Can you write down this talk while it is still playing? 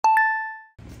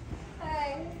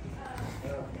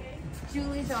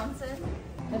Julie Johnson.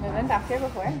 Never been back there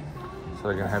before. So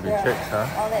they're gonna have your chicks, huh?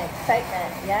 All the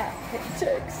excitement, yeah.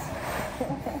 Chicks.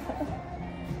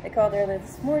 They called early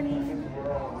this morning.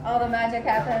 All the magic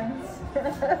happens.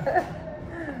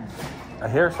 I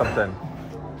hear something.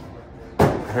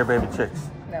 I hear baby chicks.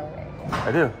 No way.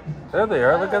 I do. There they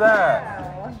are. Look at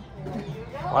that.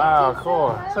 Wow,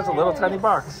 cool. Such a little tiny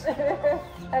box.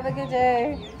 Have a good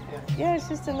day. Yeah, it's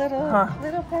just a little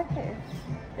package.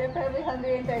 They're probably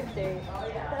hungry and thirsty.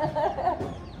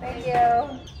 Thank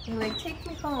you. You're like, take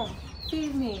me home,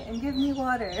 feed me, and give me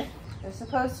water. They're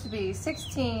supposed to be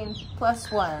 16 plus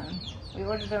 1. We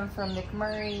ordered them from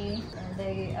McMurray, and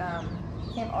they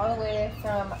came all the way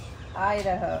from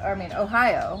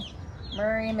Ohio.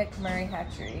 Murray McMurray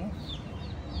Hatchery.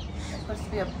 There's supposed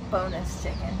to be a bonus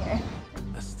chicken here.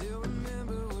 I still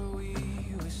remember where we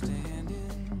were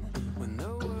standing when the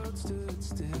world stood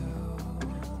still.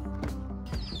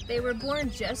 They were born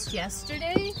just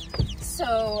yesterday,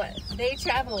 so they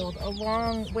traveled a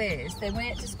long ways. They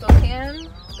went to Spokane,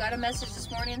 got a message this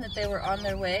morning that they were on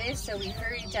their way, so we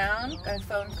hurried down, got a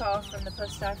phone call from the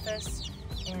post office,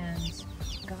 and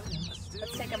got them.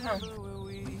 Let's take them home.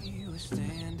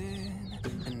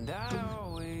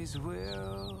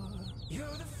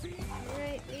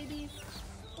 Alright, babies,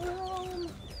 we're home.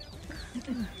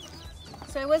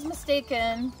 So I was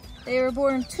mistaken. They were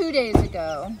born 2 days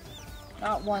ago,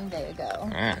 not 1 day ago.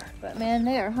 But man,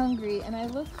 they are hungry. And I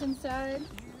looked inside,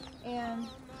 and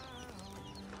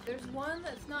there's one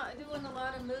that's not doing a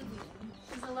lot of moving.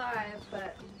 She's alive,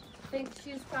 but I think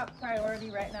she's top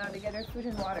priority right now to get her food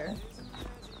and water.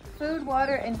 Food,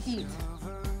 water, and heat.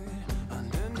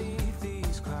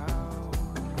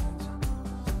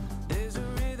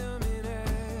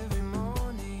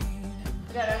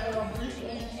 We got our little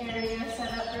bush-in area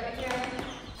set up right here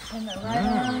in the right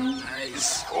arm.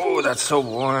 Nice. Oh, that's so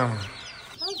warm.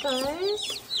 Hi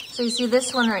guys. So you see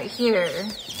this one right here.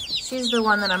 She's the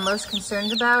one that I'm most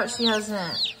concerned about. She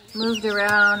hasn't moved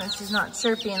around and she's not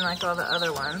chirping like all the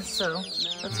other ones. So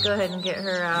let's go ahead and get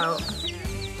her out.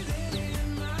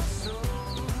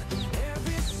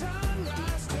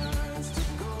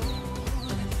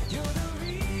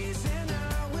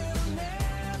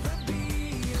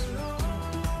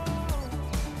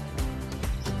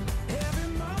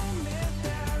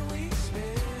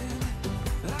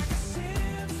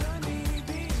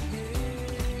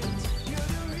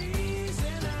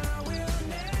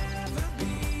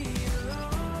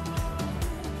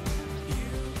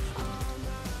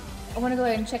 I want to go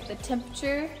ahead and check the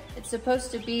temperature. It's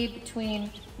supposed to be between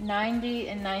 90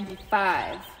 and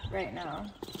 95 right now.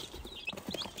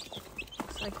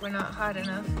 Looks like we're not hot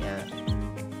enough yet.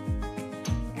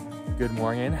 Good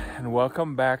morning and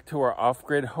welcome back to our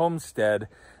off-grid homestead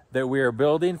that we are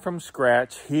building from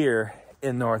scratch here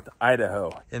in North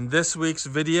Idaho. In this week's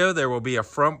video, there will be a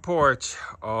front porch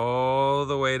all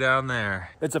the way down there.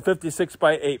 It's a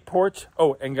 56x8 porch.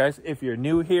 Oh, and guys, if you're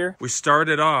new here, we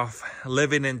started off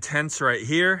living in tents right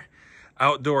here,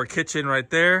 outdoor kitchen right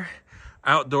there,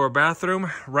 outdoor bathroom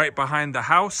right behind the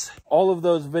house. All of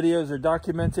those videos are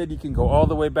documented. You can go all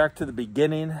the way back to the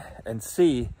beginning and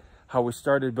see how we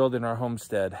started building our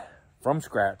homestead from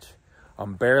scratch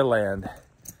on bare land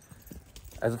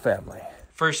as a family.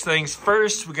 First things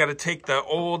first, we got to take the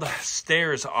old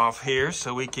stairs off here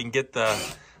so we can get the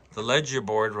ledger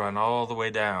board run all the way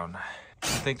down. I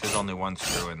think there's only one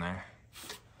screw in there.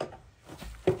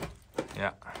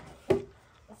 Yeah.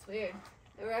 That's weird.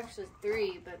 There were actually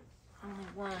 3, but only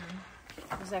one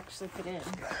was actually put in.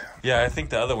 Yeah, I think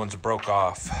the other ones broke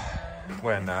off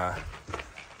when, I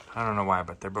don't know why,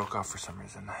 but they broke off for some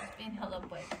reason. It's being held up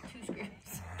by 2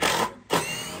 screws.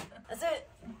 That's it.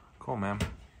 Cool, man.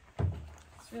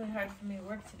 It's really hard for me to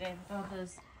work today with all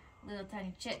those little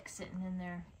tiny chicks sitting in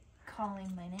there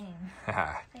calling my name.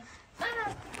 Like,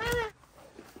 Mama, Mama.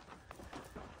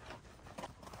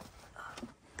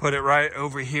 Put it right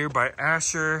over here by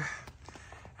Asher.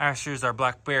 Asher's our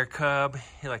black bear cub.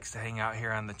 He likes to hang out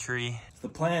here on the tree. The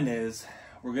plan is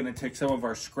we're gonna take some of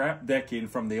our scrap decking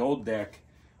from the old deck,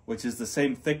 which is the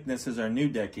same thickness as our new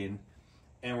decking,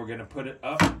 and we're gonna put it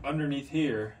up underneath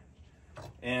here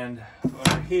and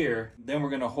under here. Then we're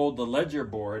gonna hold the ledger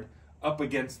board up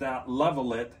against that,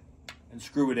 level it, and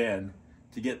screw it in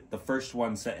to get the first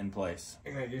one set in place.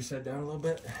 I got your set down a little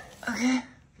bit. Okay. A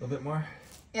little bit more.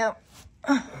 Yep.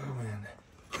 Oh man.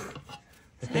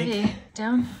 Heavy.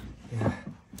 Down.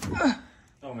 Yeah.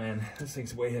 Oh man, this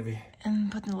thing's way heavy. And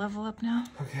put the level up now.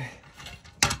 Okay.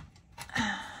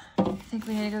 Think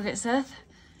we need to go get Seth?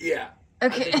 Yeah.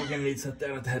 Okay. I think we're gonna need Seth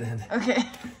down at that end. Okay.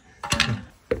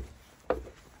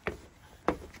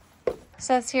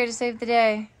 Seth's here to save the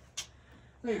day.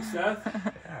 Thanks, Seth.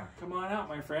 Yeah, come on out,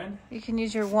 my friend. You can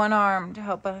use your one arm to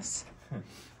help us.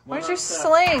 Where's your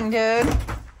sling, dude?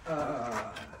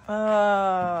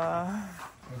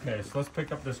 Okay, so let's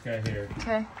pick up this guy here.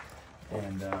 Okay.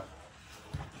 And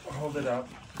hold it up.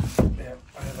 Yep,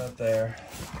 right about there.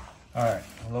 All right,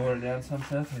 lower it down some,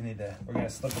 Seth. We're gonna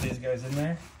slip these guys in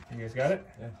there. You guys got it?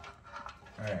 Yeah.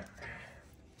 All right.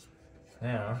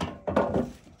 Now.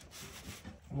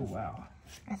 Oh, wow.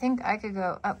 I think I could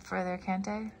go up further, can't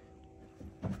I?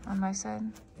 On my side?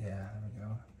 Yeah, there we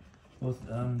go.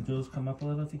 Both Jules, come up a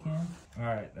little if you can. All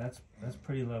right, that's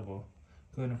pretty level.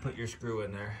 Go ahead and put your screw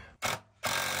in there.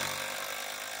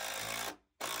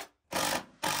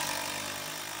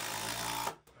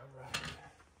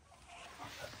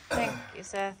 Thank you,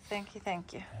 Seth. Thank you,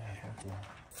 thank you.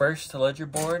 First ledger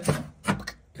board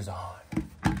is on.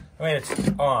 I mean, it's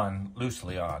on,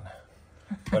 loosely on,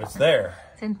 but it's there.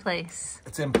 It's in place.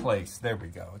 It's in place. There we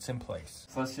go. It's in place.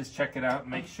 So let's just check it out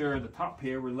and make sure the top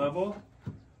here we're level.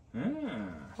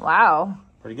 Wow.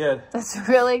 Pretty good. That's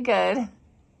really good.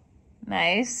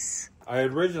 Nice. I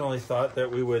originally thought that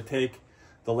we would take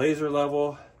the laser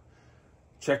level,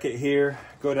 check it here,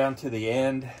 go down to the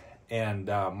end, and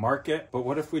mark it. But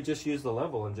what if we just use the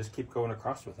level and just keep going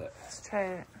across with it? Let's try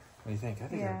it. What do you think? I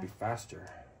think it'd be faster.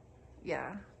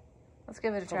 Yeah. Let's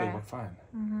give it a Probably try. work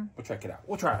fine. We'll check it out.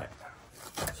 We'll try it.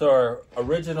 So our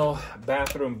original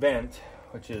bathroom vent,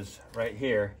 which is right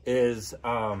here, is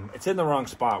it's in the wrong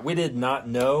spot. We did not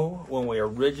know when we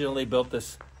originally built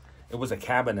this. It was a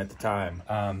cabin at the time,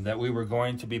 that we were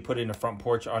going to be putting a front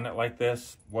porch on it like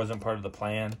this. Wasn't part of the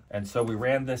plan. And so we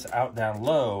ran this out down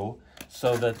low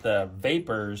so that the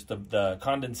vapors, the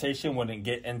condensation wouldn't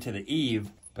get into the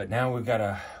eave. But now we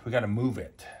gotta move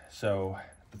it. So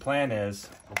the plan is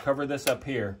we'll cover this up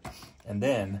here, and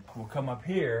then we'll come up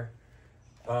here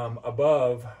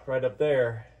above, right up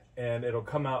there, and it'll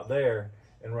come out there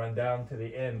and run down to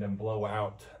the end and blow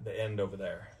out the end over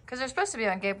there. Because they're supposed to be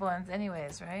on gable ends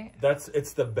anyways, right?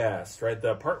 It's the best, right?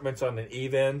 The apartment's on an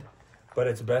eve end, but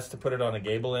it's best to put it on a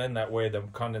gable end. That way the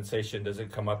condensation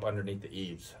doesn't come up underneath the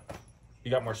eaves.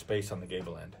 You got more space on the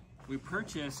gable end. We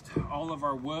purchased all of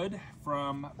our wood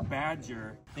from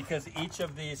Badger because each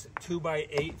of these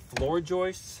 2x8 floor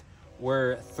joists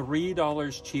were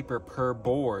 $3 cheaper per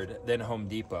board than Home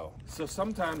Depot. So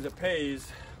sometimes it pays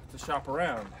to shop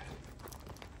around.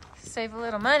 Save a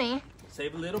little money.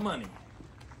 Save a little money.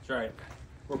 That's right.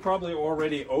 We're probably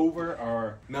already over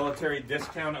our military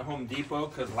discount at Home Depot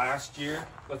because last year,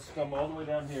 let's come all the way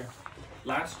down here.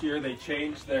 Last year they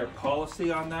changed their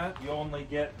policy on that. You only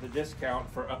get the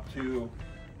discount for up to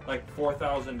like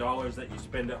 $4,000 that you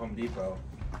spend at Home Depot.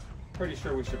 Pretty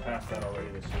sure we should pass that already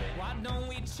this year. Why don't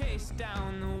we chase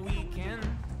down the weekend?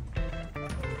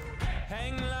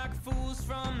 Hang like fools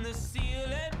from the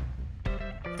ceiling.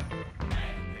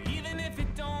 Even if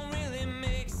it don't really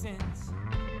make sense.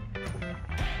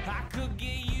 I could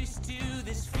get used to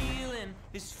this feeling,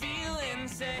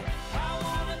 say, I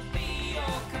wanna be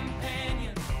your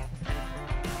companion.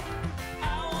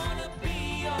 I wanna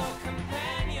be your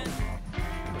companion.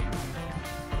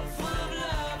 Full of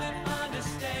love and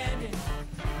understanding.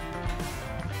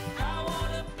 I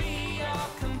wanna be your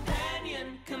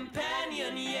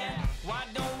companion, yeah. Why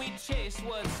don't we chase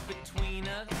what's between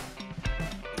us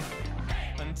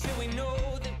until we know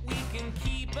that we can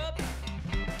keep up?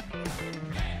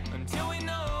 Until we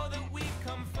know that we've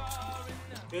come far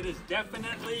enough. It is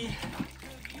definitely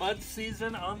mud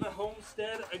season on the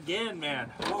homestead again,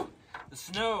 man. Oh, the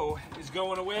snow is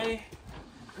going away,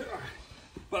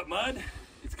 but mud,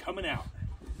 it's coming out.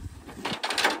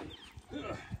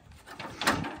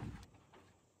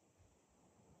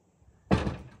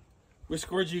 We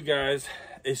scored you guys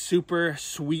a super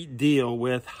sweet deal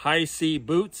with High C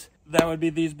boots. That would be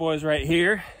these boys right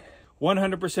here.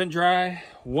 100% dry,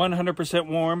 100%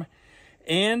 warm,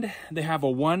 and they have a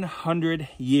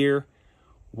 100-year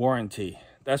warranty.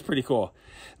 That's pretty cool.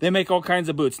 They make all kinds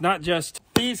of boots, not just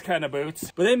these kind of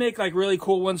boots, but they make like really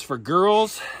cool ones for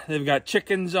girls. They've got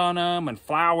chickens on them and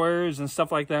flowers and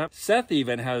stuff like that. Seth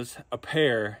even has a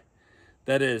pair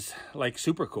that is like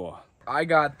super cool. I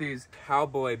got these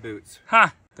cowboy boots.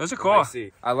 Ha! Those are cool.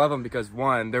 I love them because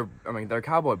one, they're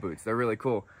cowboy boots. They're really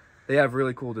cool. They have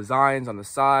really cool designs on the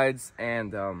sides,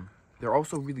 and they're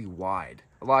also really wide.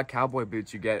 A lot of cowboy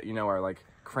boots you get, you know, are like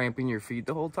cramping your feet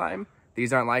the whole time.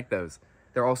 These aren't like those.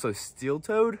 They're also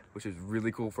steel-toed, which is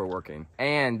really cool for working.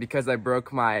 And because I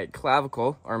broke my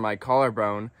clavicle or my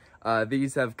collarbone,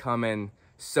 these have come in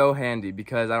so handy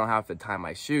because I don't have to tie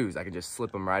my shoes. I can just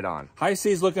slip them right on. High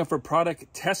C's looking for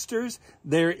product testers.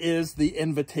 There is the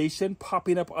invitation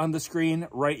popping up on the screen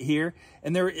right here.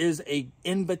 And there is a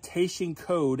invitation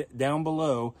code down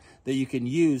below that you can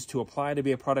use to apply to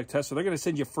be a product tester. They're going to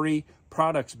send you free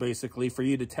products basically for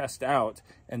you to test out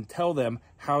and tell them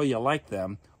how you like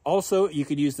them. Also, you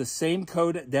could use the same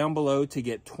code down below to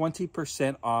get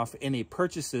 20% off any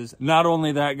purchases. Not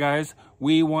only that, guys,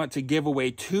 we want to give away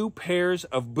 2 pairs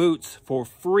of boots for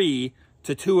free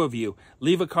to 2 of you.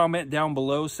 Leave a comment down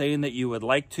below saying that you would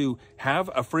like to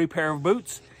have a free pair of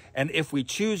boots. And if we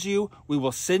choose you, we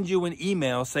will send you an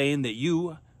email saying that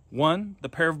you won the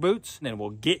pair of boots, and we'll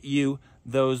get you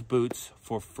those boots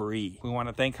for free. We want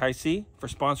to thank High C for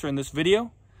sponsoring this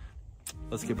video.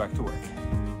 Let's get back to work.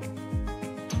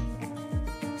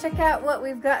 Check out what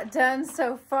we've got done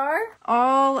so far.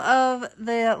 All of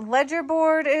the ledger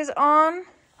board is on.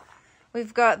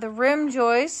 We've got the rim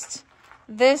joist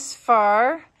this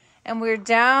far, and we're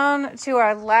down to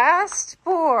our last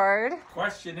board.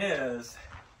 Question is,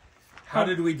 how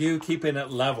did we do keeping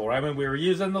it level? I mean, we were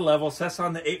using the level, Seth's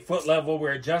on the 8-foot level.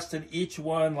 We're adjusting each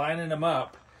one, lining them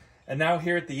up. And now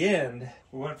here at the end,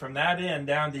 we went from that end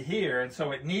down to here. And so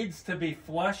it needs to be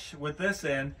flush with this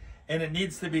end, and it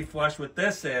needs to be flush with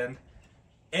this end,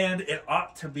 and it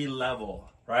ought to be level,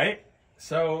 right?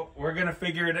 So we're gonna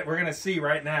figure it, we're gonna see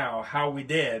right now how we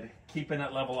did keeping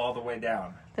it level all the way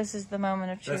down. This is the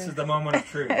moment of truth. This is the moment of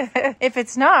truth. If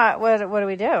it's not, what do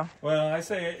we do? Well, I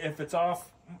say if it's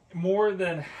off more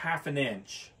than ½ an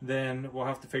inch, then we'll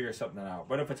have to figure something out.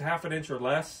 But if it's ½ an inch or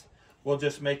less, we'll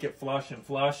just make it flush, and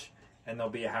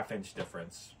there'll be a ½ inch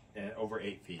difference over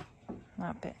 8 feet.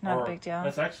 Not a big deal.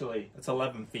 That's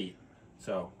 11 feet.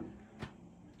 So,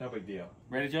 no big deal.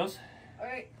 Ready, Jules? All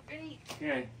right, ready.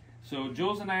 Okay, so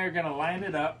Jules and I are going to line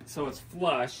it up so it's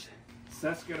flush.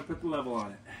 Seth's going to put the level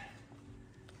on it.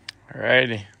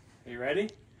 Alrighty. Are you ready?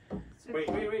 Wait,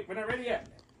 we're not ready yet.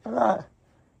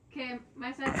 Okay,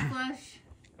 my side's flush.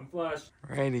 I'm flush.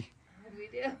 Ready. What do we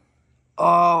do?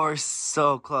 Oh, we're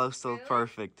so close to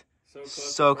perfect.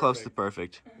 So close to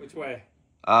perfect. Which way?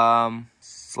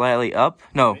 Slightly up?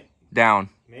 No, Me? down.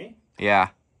 Me? Yeah.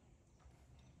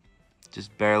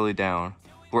 Just barely down.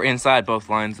 We're inside both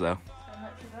lines though.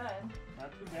 Not too bad.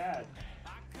 Not too bad.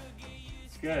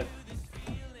 It's good.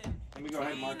 Let me go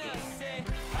ahead and mark it.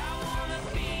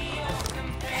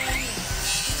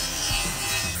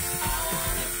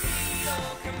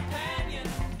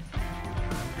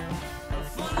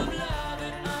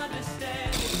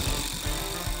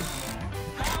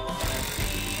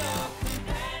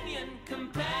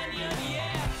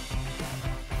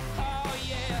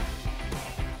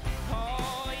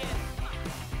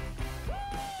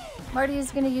 Marty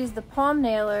is going to use the palm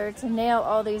nailer to nail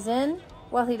all these in.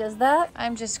 While he does that,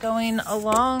 I'm just going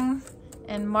along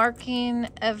and marking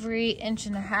every 1.5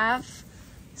 inches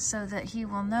so that he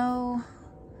will know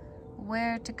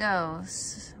where to go,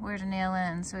 where to nail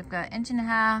in. So we've got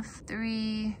 1.5 inches,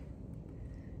 3,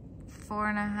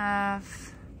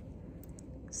 4.5,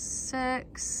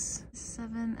 6,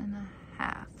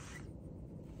 7.5.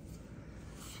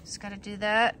 Just got to do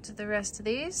that to the rest of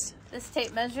these. This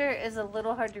tape measure is a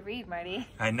little hard to read, Marty.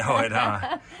 I know it,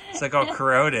 huh? It's like all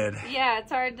corroded. Yeah,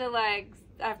 it's hard to I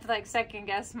have to second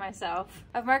guess myself.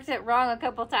 I've marked it wrong a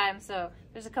couple times, so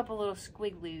there's a couple little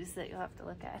squigglies that you'll have to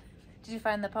look at. Did you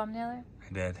find the palm nailer?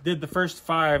 I did. Did the first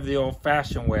 5 the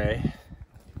old-fashioned way.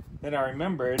 Then I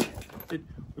remembered,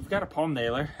 we've got a palm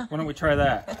nailer. Why don't we try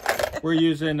that? We're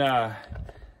using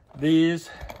these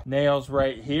nails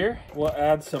right here. We'll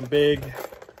add some big,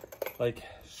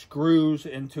 screws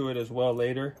into it as well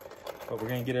later, but we're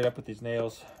gonna get it up with these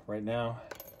nails right now,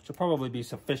 which will probably be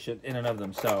sufficient in and of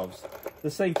themselves.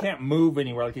 This thing can't move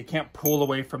anywhere, it can't pull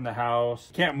away from the house,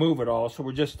 can't move at all, so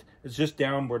it's just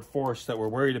downward force that we're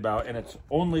worried about, and it's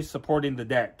only supporting the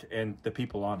deck and the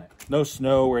people on it. No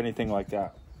snow or anything like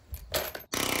that.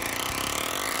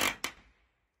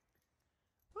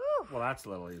 Woo. Well, that's a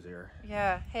little easier.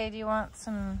 Yeah. Hey, do you want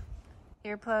some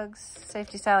earplugs?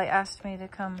 Safety Sally asked me to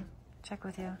come check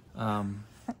with you.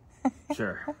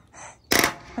 Sure.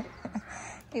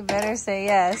 You better say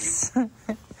yes.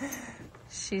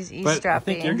 She's eavesdropping. But I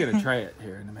think you're gonna try it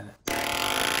here in a minute.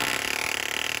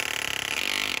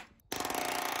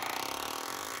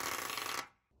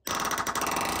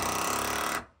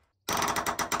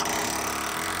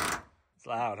 It's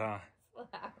loud, huh?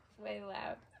 Loud, way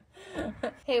loud.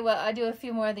 Hey, well, I do a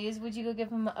few more of these. Would you go give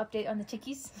them an update on the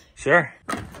chickies? Sure.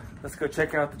 Let's go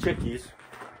check out the chickies.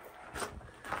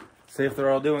 See if they're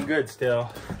all doing good still.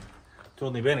 It's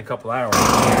only been a couple hours.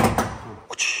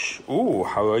 Ooh,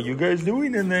 how are you guys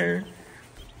doing in there?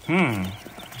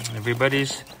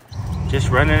 Everybody's just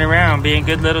running around being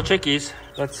good little chickies.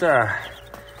 Let's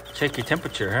check your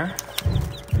temperature, huh?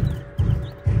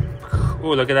 Oh,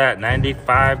 look at that,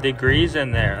 95 degrees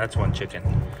in there. That's one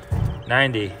chicken.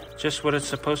 90, just what it's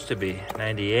supposed to be.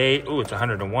 98, oh, it's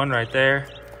 101 right there.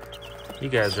 You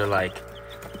guys are like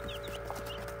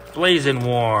blazing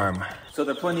warm. So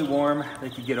they're plenty warm. They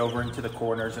could get over into the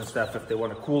corners and stuff if they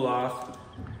want to cool off.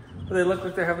 But they look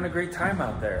like they're having a great time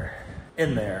out there.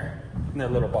 In there, in their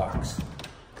little box.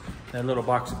 That little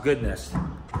box of goodness.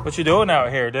 What you doing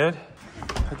out here, dude?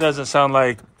 It doesn't sound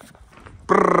like...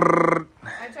 Brrr.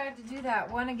 I tried to do that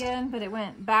one again, but it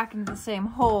went back into the same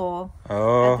hole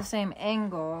at the same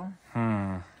angle.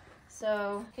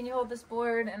 So, can you hold this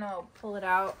board and I'll pull it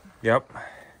out? Yep.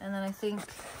 And then I think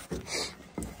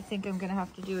I'm gonna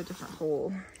have to do a different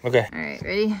hole. Okay. All right,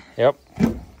 ready? Yep.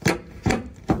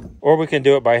 Or we can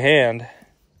do it by hand.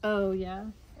 Oh, yeah.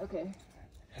 Okay.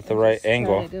 At the right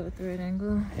angle. Try to go with the right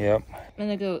angle. Yep. I'm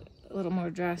gonna go a little more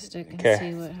drastic and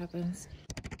see what happens.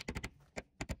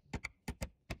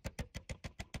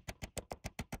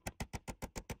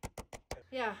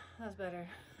 Yeah, that's better.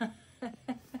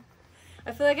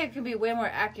 I feel like I could be way more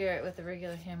accurate with the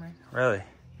regular hammer. Really?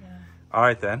 Yeah. All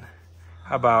right then.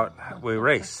 How about we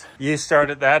race? You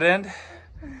start at that end.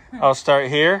 I'll start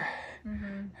here,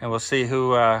 and we'll see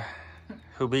who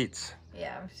beats.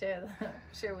 Yeah, I'm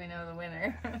sure we know the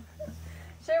winner.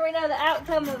 Sure we know the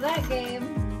outcome of that game.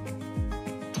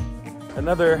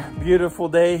 Another beautiful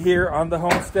day here on the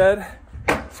homestead.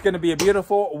 It's going to be a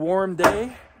beautiful warm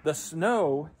day. The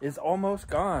snow is almost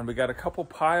gone. We got a couple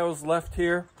piles left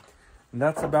here, and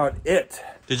that's about it.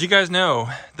 Did you guys know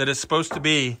that it's supposed to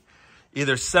be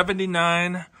either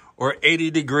 79 or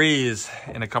 80 degrees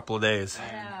in a couple of days?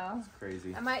 I know. That's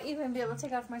crazy. I might even be able to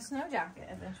take off my snow jacket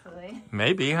eventually.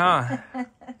 Maybe, huh?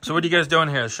 So what are you guys doing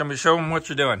here? Show them what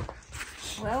you're doing.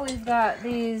 Well, we've got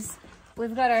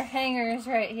our hangers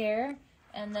right here,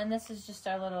 and then this is just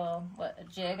our little, a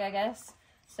jig, I guess.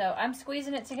 So I'm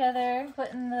squeezing it together,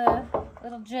 putting the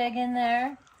little jig in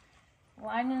there,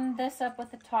 lining this up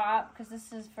with the top, because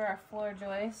this is for our floor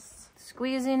joists.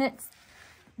 Squeezing it,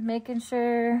 making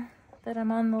sure that I'm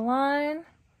on the line.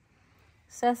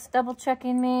 Seth's double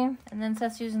checking me, and then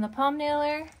Seth's using the palm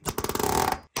nailer.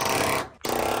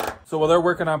 So while they're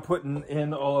working on putting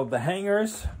in all of the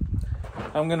hangers,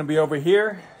 I'm gonna be over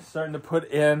here starting to put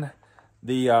in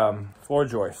the floor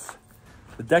joists,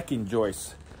 the decking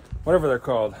joists, whatever they're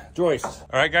called, joists.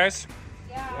 All right, guys?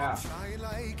 Yeah. Flying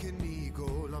like an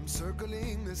eagle, I'm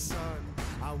circling the sun.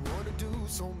 I want to do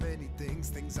so many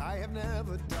things I have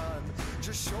never done.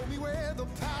 Just show me where the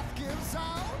path gives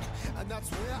out, and that's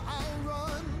where I'll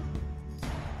run.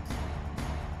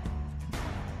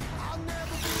 I'll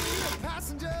never be a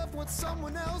passenger of what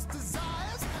someone else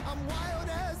desires. I'm wild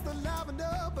as the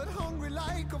lavender, but hungry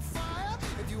like a fire.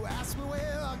 If you ask me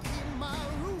where I keep my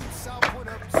roots, I'll put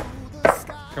up to the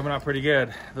sky. Coming out pretty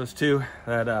good. Those two,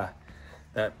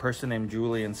 that person named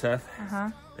Julie and Seth,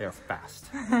 they are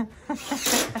fast. Can't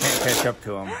catch up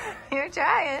to them. You're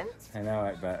trying. I know,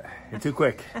 I bet. You're too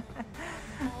quick.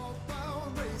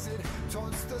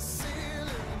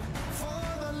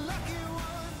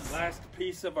 Last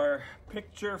piece of our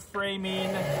picture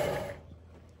framing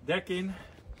decking.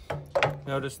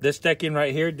 Notice this decking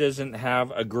right here doesn't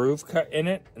have a groove cut in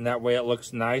it, and that way it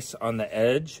looks nice on the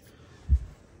edge.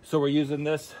 So we're using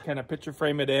this, kind of picture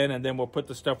frame it in, and then we'll put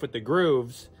the stuff with the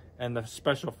grooves and the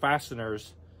special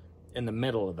fasteners in the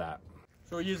middle of that.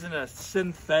 So we're using a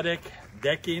synthetic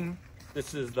decking.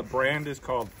 The brand is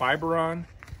called Fiberon,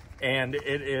 and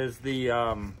it is the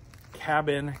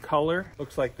cabin color.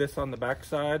 Looks like this on the back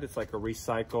side. It's like a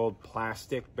recycled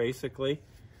plastic, basically.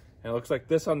 And it looks like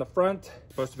this on the front. It's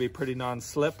supposed to be pretty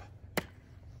non-slip.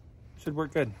 Should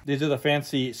work good. These are the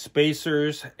fancy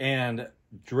spacers and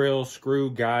drill screw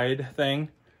guide thing.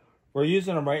 We're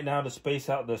using them right now to space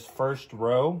out this first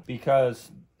row,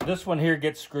 because this one here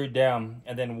gets screwed down,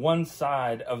 and then one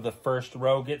side of the first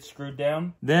row gets screwed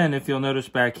down. Then if you'll notice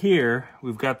back here,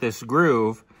 we've got this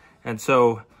groove, and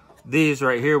so these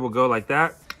right here will go like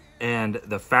that, and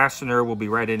the fastener will be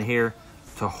right in here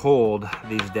to hold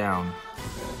these down.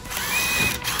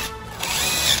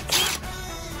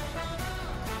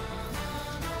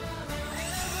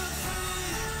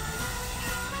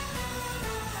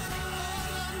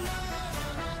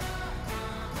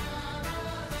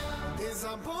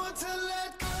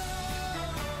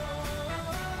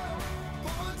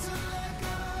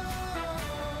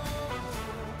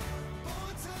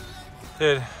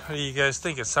 Dude, what do you guys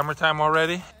think? It's summertime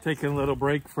already? Taking a little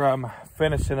break from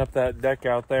finishing up that deck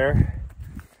out there.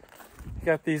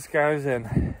 Got these guys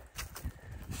in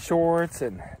shorts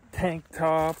and tank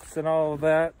tops and all of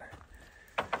that.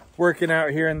 Working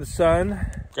out here in the sun. You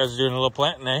guys are doing a little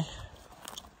planting, eh?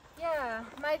 Yeah,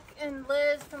 Mike and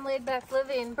Liz from Laid Back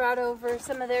Living brought over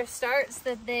some of their starts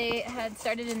that they had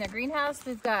started in their greenhouse.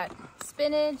 We've got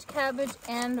spinach, cabbage,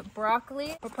 and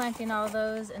broccoli. We're planting all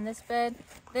those in this bed.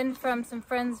 Then from some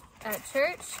friends at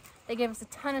church, they gave us a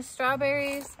ton of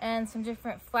strawberries and some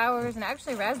different flowers and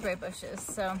actually raspberry bushes.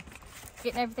 So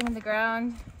getting everything in the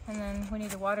ground, and then we need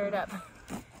to water it up.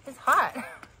 It's hot.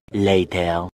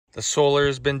 Later. The solar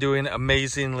has been doing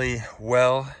amazingly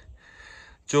well.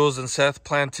 Jules and Seth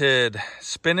planted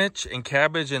spinach and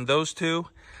cabbage in those two,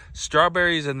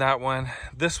 strawberries in that one.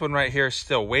 This one right here is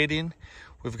still waiting.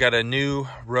 We've got a new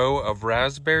row of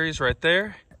raspberries right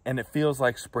there. And it feels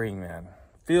like spring, man.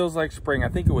 Feels like spring. I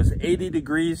think it was 80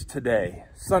 degrees today,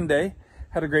 Sunday.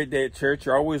 Had a great day at church.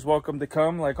 You're always welcome to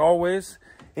come, like always.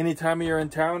 Anytime you're in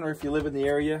town or if you live in the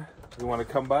area, you want to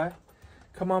come by,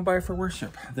 come on by for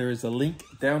worship. There is a link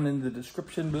down in the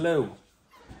description below.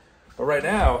 But right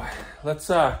now, let's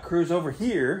cruise over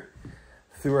here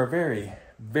through our very,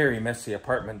 very messy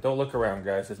apartment. Don't look around,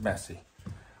 guys. It's messy.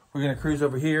 We're going to cruise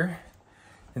over here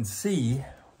and see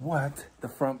what the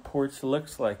front porch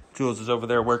looks like. Jules is over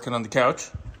there working on the couch.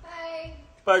 Bye.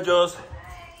 Bye, Jules.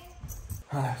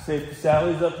 Bye. Safety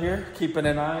Sally's up here, keeping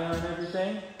an eye on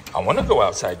everything. I want to go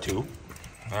outside too.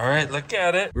 All right, look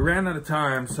at it. We ran out of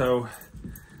time, so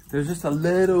there's just a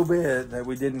little bit that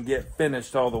we didn't get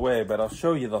finished all the way, but I'll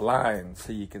show you the lines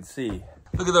so you can see.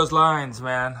 Look at those lines,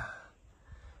 man.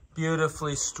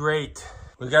 Beautifully straight.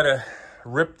 We got to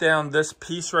rip down this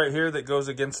piece right here that goes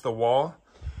against the wall.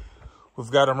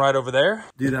 We've got them right over there.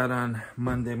 Do that on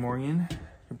Monday morning.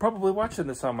 You're probably watching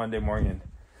this on Monday morning,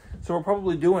 so we're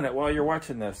probably doing it while you're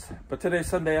watching this. But today's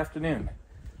Sunday afternoon.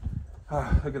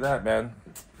 Look at that, man.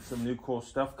 Some new cool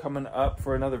stuff coming up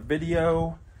for another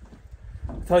video.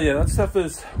 I tell you, that stuff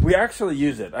is, we actually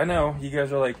use it. I know you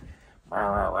guys are like, rah,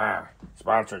 rah, rah,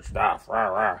 sponsored stuff, rah,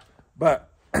 rah. But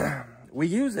we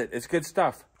use it. It's good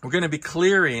stuff. We're going to be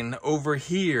clearing over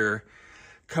here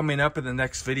coming up in the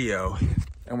next video.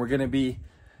 And we're going to be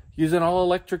using all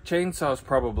electric chainsaws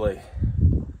probably,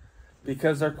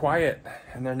 because they're quiet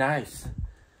and they're nice.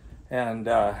 And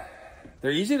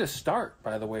they're easy to start,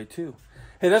 by the way, too.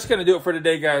 Hey, that's going to do it for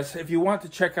today, guys. If you want to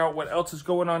check out what else is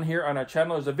going on here on our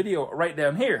channel, there's a video right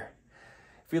down here.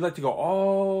 If you'd like to go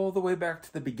all the way back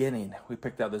to the beginning, we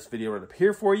picked out this video right up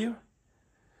here for you.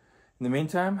 In the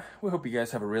meantime, we hope you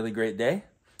guys have a really great day.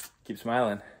 Keep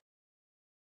smiling.